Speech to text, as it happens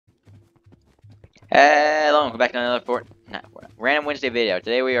Hello, welcome back to another Random Wednesday video.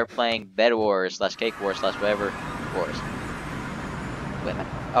 Today we are playing Bed Wars / Cake Wars / whatever wars. Wait a minute.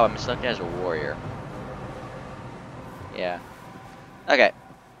 Oh, I'm selected as a warrior. Yeah. Okay.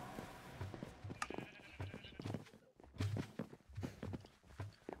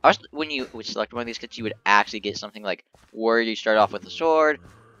 When you would select one of these kits, you would actually get something like warrior. You start off with a sword,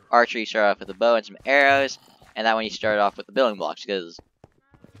 archer. You start off with a bow and some arrows, and that one you start off with the building blocks. Because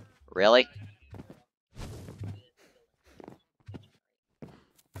really.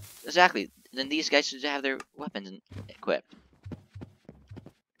 Exactly. Then these guys should have their weapons equipped.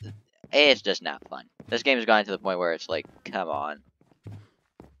 It's just not fun. This game has gotten to the point where it's like, come on.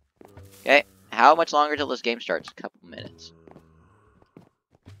 Okay, how much longer till this game starts? A couple minutes.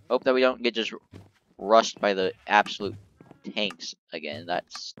 Hope that we don't get just rushed by the absolute tanks again.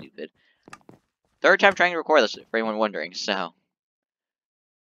 That's stupid. Third time trying to record this, for anyone wondering, so. Oh,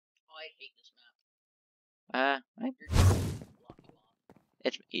 I hate this map.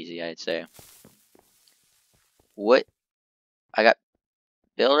 It's easy, I'd say. What? I got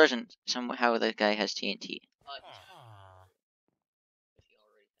builders and somehow that guy has TNT.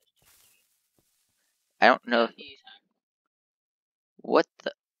 I don't know. What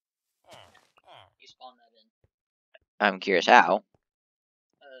the? You spawned that in. I'm curious how.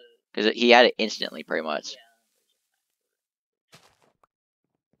 Because he had it instantly, pretty much. Yeah.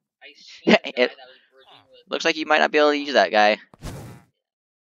 I seen a guy that was bridging with. Looks like you might not be able to use that guy.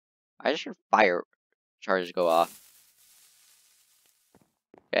 I just heard fire charges go off.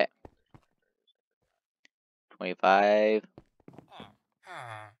 Okay. 25.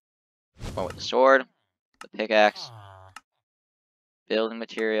 One with the sword, the pickaxe, building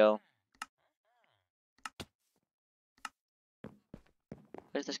material.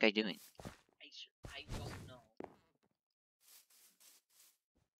 What is this guy doing? I don't know.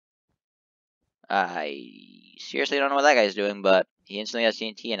 I seriously don't know what that guy's doing, but he instantly has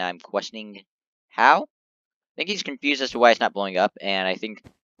TNT, and I'm questioning how? I think he's confused as to why it's not blowing up, and I think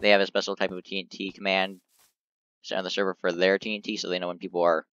they have a special type of TNT command set on the server for their TNT, so they know when people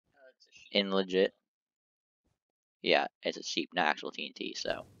are in legit. Yeah, it's a sheep, not actual TNT,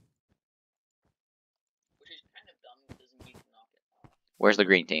 so. Which is kind of dumb because you can knock it off. Where's the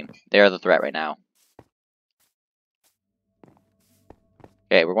green team? They are the threat right now.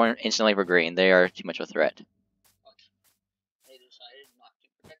 Okay, we're going instantly for green. They are too much of a threat. They decided not to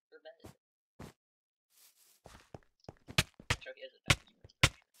protect their bed. Chucky has attacked you.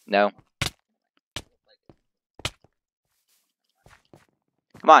 No.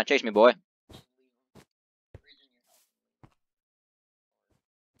 Come on, chase me, boy.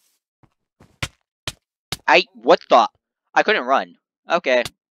 What the? I couldn't run. Okay.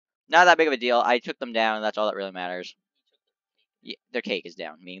 Not that big of a deal. I took them down, and that's all that really matters. Yeah, their cake is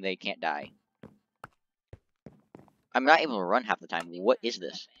down, meaning they can't die. I'm not able to run half the time. What is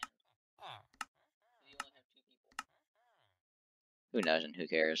this? Who knows and who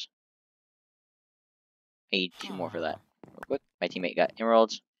cares? I need 2 more for that. Real quick. My teammate got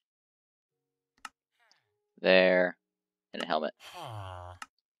emeralds. There. And a helmet.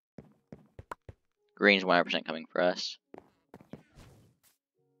 Green's 100% coming for us.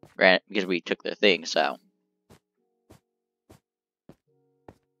 Granted, because we took their thing, so.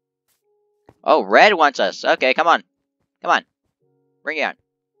 Oh, red wants us. Okay, come on. Come on. Bring it on.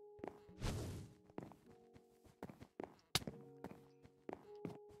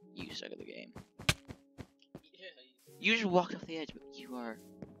 You suck at the game. You just walked off the edge, but you are.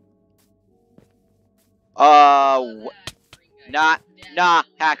 Nah,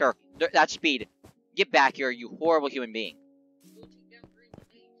 hacker. That's speed. Get back here, you horrible human being.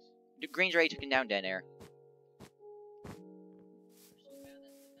 Green's already taken down Den Air.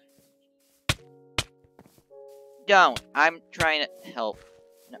 Don't. I'm trying to help.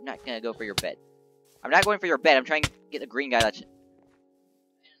 I'm not gonna go for your bed. I'm not going for your bed. I'm trying to get the green guy that's.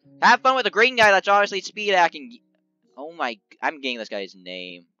 Have fun with the green guy that's obviously speed hacking. Oh my. I'm getting this guy's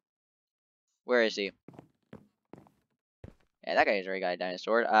name. Where is he? Yeah, that guy's already got a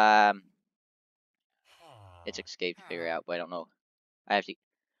dinosaur. It's escape to figure out, but I don't know. I have to.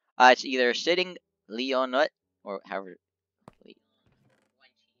 It's either sitting Leonut or however.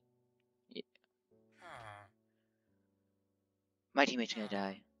 Yeah. My teammate's gonna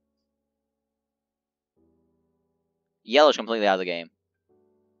die. Yellow's completely out of the game.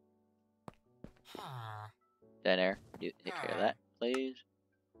 Den Air, take care of that, please.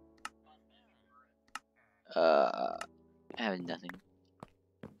 I have nothing.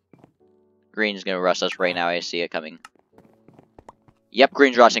 Green's gonna rush us right now. I see it coming. Yep,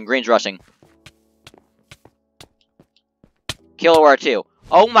 Green's rushing. Green's rushing. Kill R2.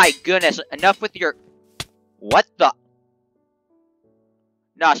 Oh my goodness, enough with your... What the...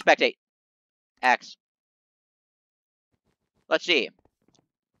 No, spectate. X. Let's see.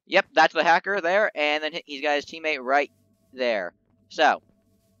 Yep, that's the hacker there, and then he's got his teammate right there. So,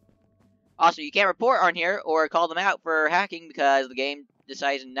 also, you can't report on here or call them out for hacking because the game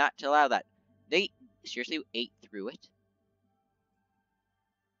decides not to allow that. They seriously ate through it?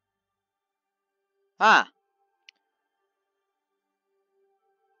 Huh.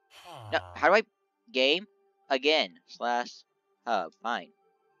 No, how do I... Game? Again. / hub. Fine.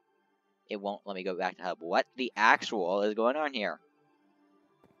 It won't let me go back to hub. What the actual is going on here?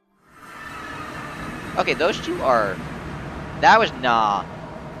 Okay, those two are... That was nah.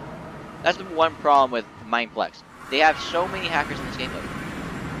 That's the one problem with Mineplex. They have so many hackers in this game mode.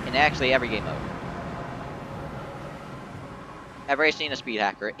 In actually every game mode. I've already seen a speed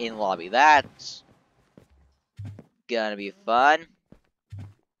hacker in lobby. That's gonna be fun.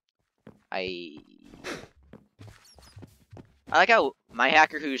 I like how my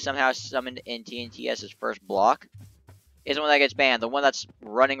hacker who somehow summoned in TNT as his first block is the one that gets banned. The one that's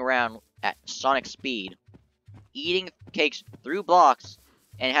running around at sonic speed, eating cakes through blocks,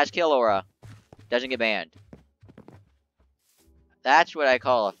 and has kill aura, doesn't get banned. That's what I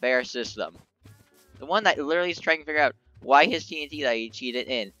call a fair system. The one that literally is trying to figure out why his TNT that he cheated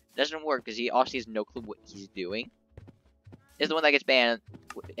in doesn't work because he obviously has no clue what he's doing is the one that gets banned,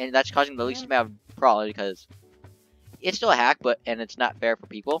 and that's causing the least amount of problems because it's still a hack, and it's not fair for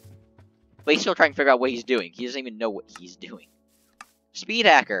people. But he's still trying to figure out what he's doing. He doesn't even know what he's doing. Speed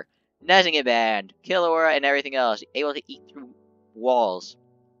hacker doesn't get banned. Kill aura and everything else, able to eat through walls.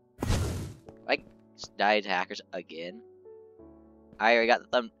 I died to hackers again. I already got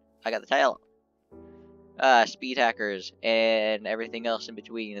I got the title. Speed hackers and everything else in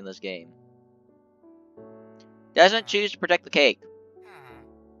between in this game. Doesn't choose to protect the cake.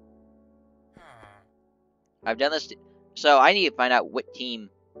 I've done this, so I need to find out what team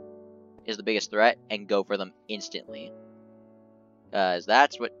is the biggest threat and go for them instantly. Cause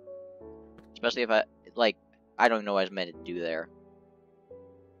that's what, especially if I don't know what I was meant to do there.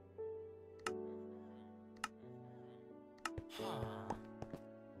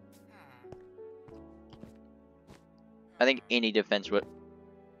 I think any defense would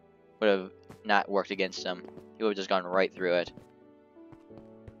have not worked against him. He would have just gone right through it.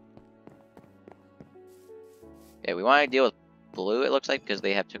 Okay, we want to deal with blue, it looks like, because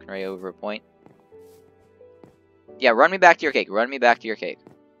they have taken right over a point. Yeah, run me back to your cake. Run me back to your cake.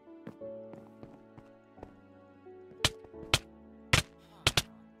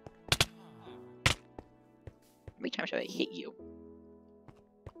 How many times should I hit you?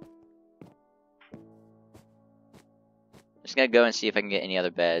 Just gonna go and see if I can get any other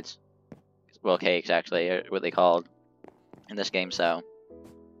beds. Well, cakes, actually, are what they called in this game, so.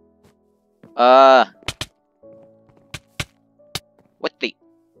 What the?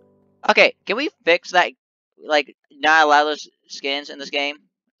 Okay, can we fix that? Like, not allow those skins in this game?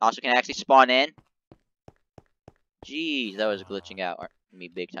 Also, can actually spawn in? Jeez, that was glitching out on me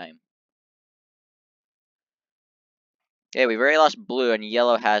big time. Okay, we've already lost blue, and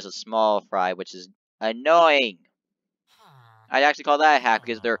yellow has a small fry, which is annoying. I'd actually call that a hack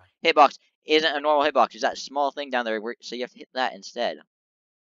because their hitbox isn't a normal hitbox. It's that small thing down there, so you have to hit that instead.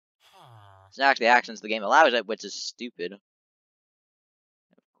 It's not actually actions the game allows it, which is stupid. Of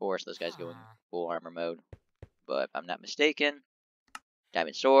course, this guy's going full armor mode. But if I'm not mistaken,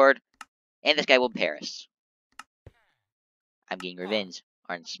 diamond sword, and this guy will perish. I'm getting revenge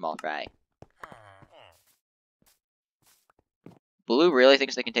on small fry. Blue really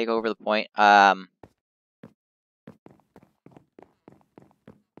thinks they can take over the point.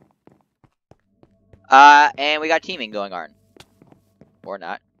 And we got teaming going on. Or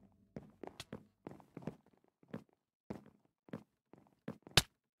not.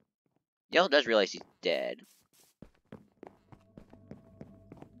 Yellow does realize he's dead.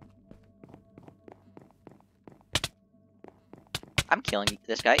 I'm killing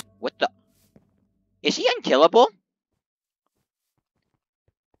this guy. What the? Is he unkillable?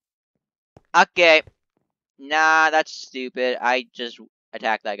 Okay. Nah, that's stupid. I just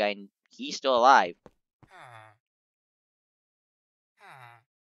attacked that guy and he's still alive.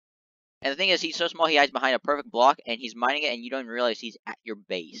 And the thing is, he's so small, he hides behind a perfect block, and he's mining it, and you don't even realize he's at your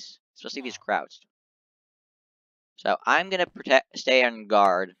base. Especially if he's crouched. So, I'm gonna stay on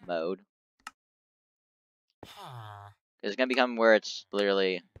guard mode. It's gonna become where it's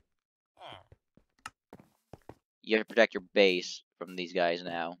literally... You have to protect your base from these guys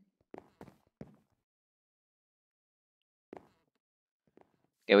now.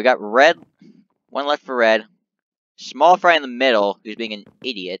 Okay, we got red. One left for red. Small fry in the middle, who's being an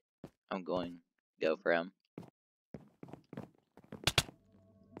idiot. I'm going to go for him.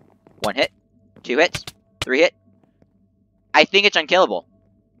 1 hit, 2 hits, 3 hit. I think it's unkillable.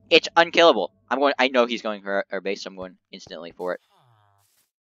 It's unkillable. I know he's going for our base, so I'm going instantly for it.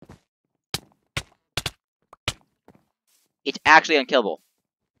 It's actually unkillable.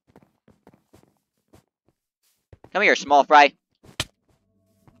 Come here, small fry.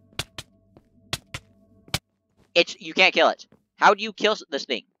 You can't kill it. How do you kill this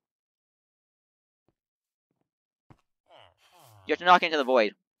thing? You have to knock into the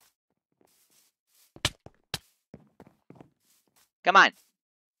void. Come on.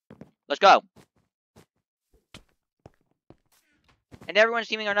 Let's go. And everyone's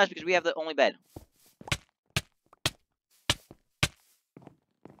teaming on us because we have the only bed.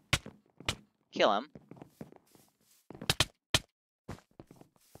 Kill him.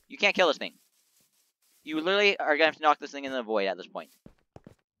 You can't kill this thing. You literally are gonna have to knock this thing into the void at this point.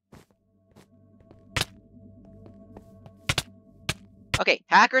 Okay,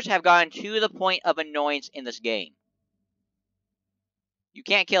 hackers have gotten to the point of annoyance in this game. You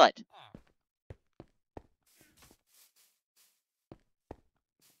can't kill it.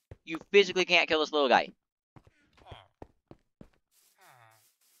 You physically can't kill this little guy.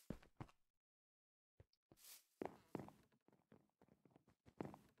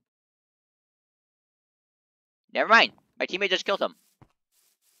 Never mind. My teammate just killed him.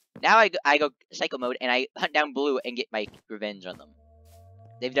 Now I go psycho mode and I hunt down blue and get my revenge on them.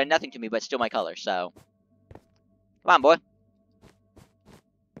 They've done nothing to me but steal my color, so... Come on, boy.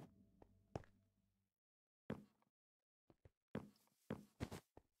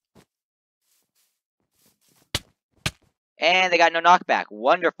 And they got no knockback.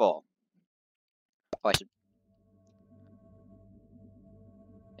 Wonderful. Oh,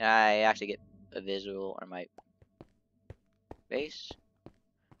 I actually get a visual on my base.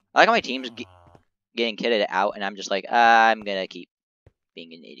 I like how my team's getting kitted out, and I'm just like, I'm gonna keep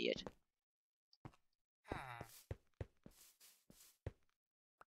being an idiot.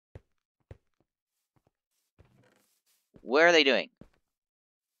 What are they doing?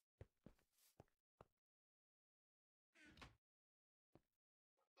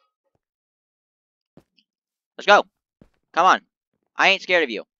 Let's go. Come on. I ain't scared of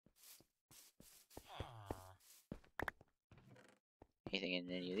you. Anything in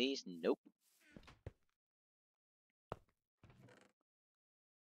any of these? Nope.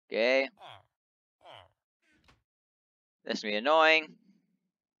 Okay. This is gonna be annoying.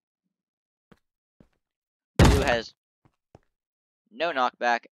 Blue has no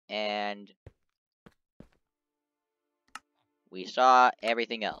knockback, and we saw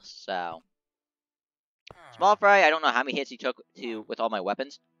everything else, so... Small fry, I don't know how many hits he took with all my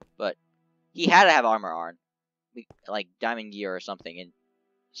weapons, but he had to have armor on. Like diamond gear or something, and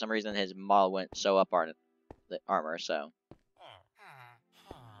for some reason his model went so up on the armor, so...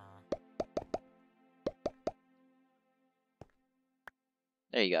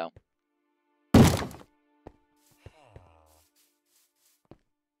 There you go.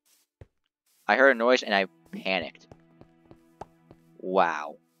 I heard a noise and I panicked.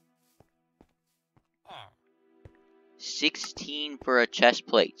 Wow. 16 for a chest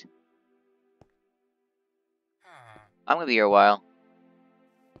plate. I'm gonna be here a while.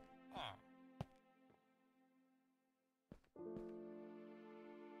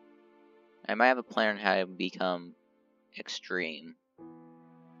 I might have a plan on how to become extreme.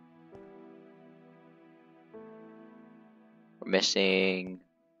 We're missing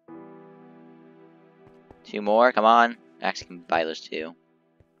 2 more. Come on. Actually, can buy those 2.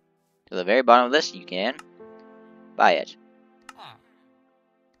 To the very bottom of this, you can buy it.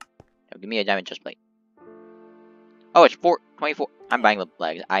 Now, give me a diamond chest plate. Oh, it's 24. I'm buying the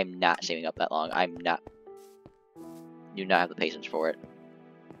legs. I'm not saving up that long. Do not have the patience for it.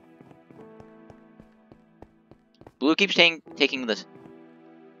 Blue keeps taking this.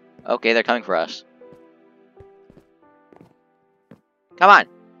 Okay, they're coming for us. Come on.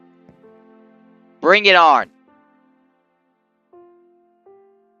 Bring it on.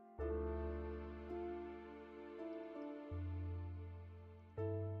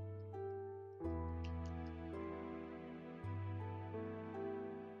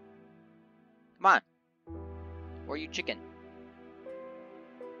 Come on. Where are you, chicken?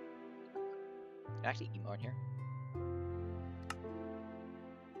 Can I actually eat more in here?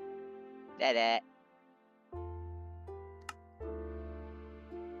 That.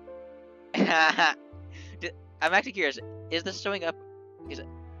 I'm actually curious. Is this showing up? Because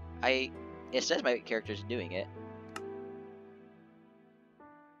it says my character's doing it.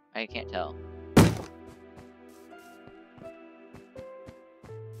 I can't tell.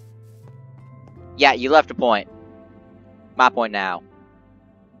 Yeah, you left a point. My point now.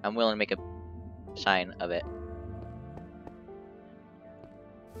 I'm willing to make a sign of it.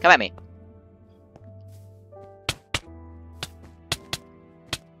 Come at me.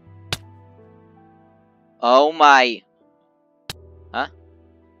 Oh my. Huh?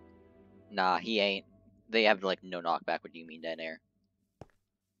 Nah, he ain't. They have, like, no knockback. What do you mean, dead air?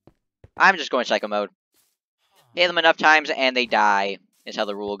 I'm just going psycho mode. Hit them enough times and they die, is how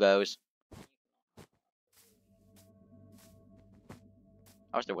the rule goes.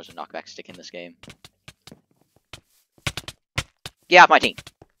 I wish there was a knockback stick in this game. Get off my team.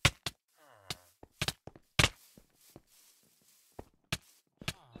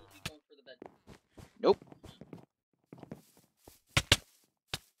 Keep going for the bed. Nope.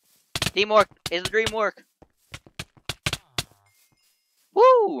 Teamwork is the dream work.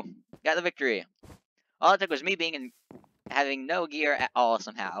 Woo! Got the victory. All it took was me being in, having no gear at all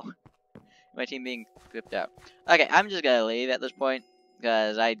somehow. My team being equipped out. Okay, I'm just gonna leave at this point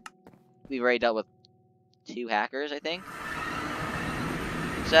because we've already dealt with 2 hackers, I think.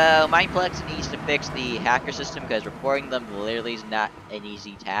 So Mineplex needs to fix the hacker system because reporting them literally is not an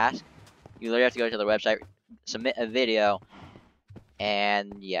easy task. You literally have to go to their website, submit a video,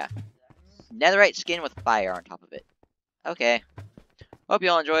 and yeah. Netherite skin with fire on top of it. Okay. Hope you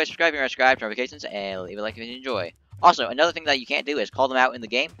all enjoy. Subscribe or subscribe to notifications and leave a like if you enjoy. Also, another thing that you can't do is call them out in the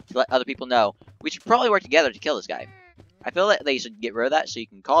game to let other people know. We should probably work together to kill this guy. I feel that they should get rid of that so you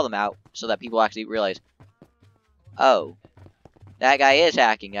can call them out so that people actually realize, oh, that guy is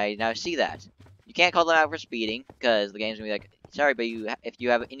hacking. I now see that. You can't call them out for speeding because the game's gonna be like, sorry, but if you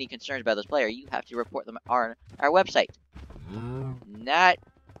have any concerns about this player, you have to report them on our website. Not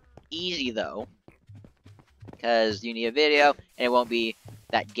easy though, because you need a video and it won't be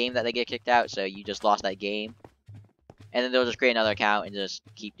that game that they get kicked out, so you just lost that game. And then they'll just create another account and just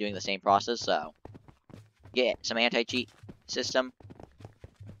keep doing the same process, so get some anti-cheat system.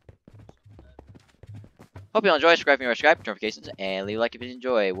 Hope you all enjoy. Subscribe if you subscribe, notifications, and leave a like if you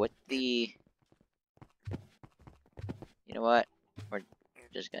enjoy. What the... You know what? We're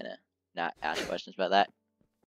just gonna not ask questions about that.